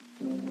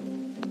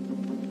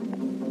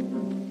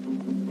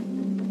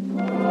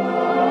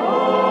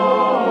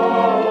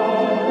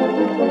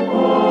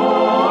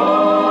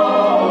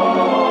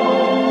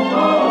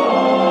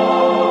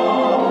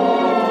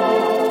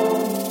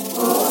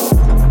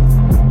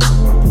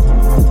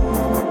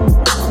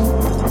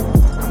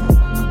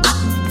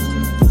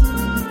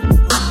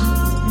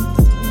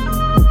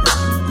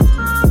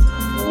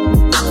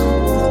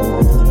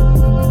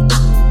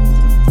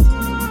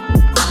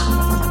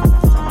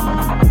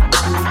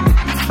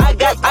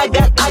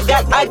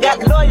I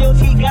got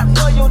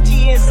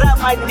loyalty inside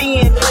my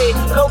DNA.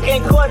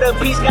 Cocaine quarter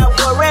piece, got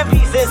war and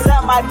peace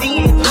inside my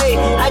DNA.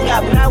 I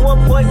got power,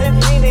 poison,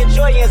 pain, and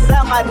joy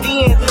inside my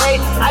DNA.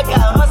 I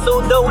got hustle,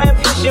 though,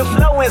 ambition,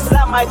 flow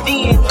inside my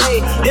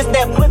DNA. This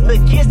that put the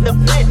kids to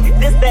bed.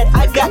 This that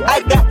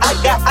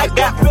I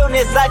got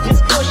realness. I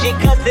just push it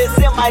cause it's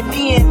in my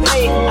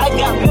DNA. I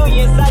got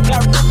billions, I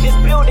got riches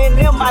building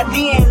in my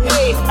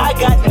DNA. I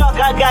got dark,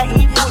 I got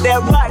evil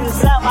that rot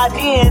inside my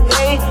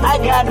DNA. I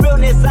got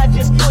realness, I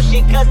just push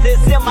it cause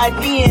it's in my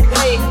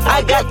DNA.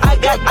 I got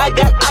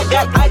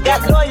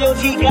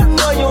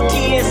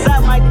loyalty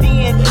inside my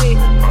DNA.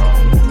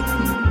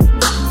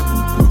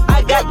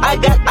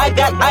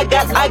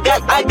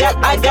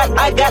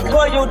 I got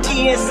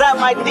loyalty inside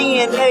my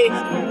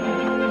DNA.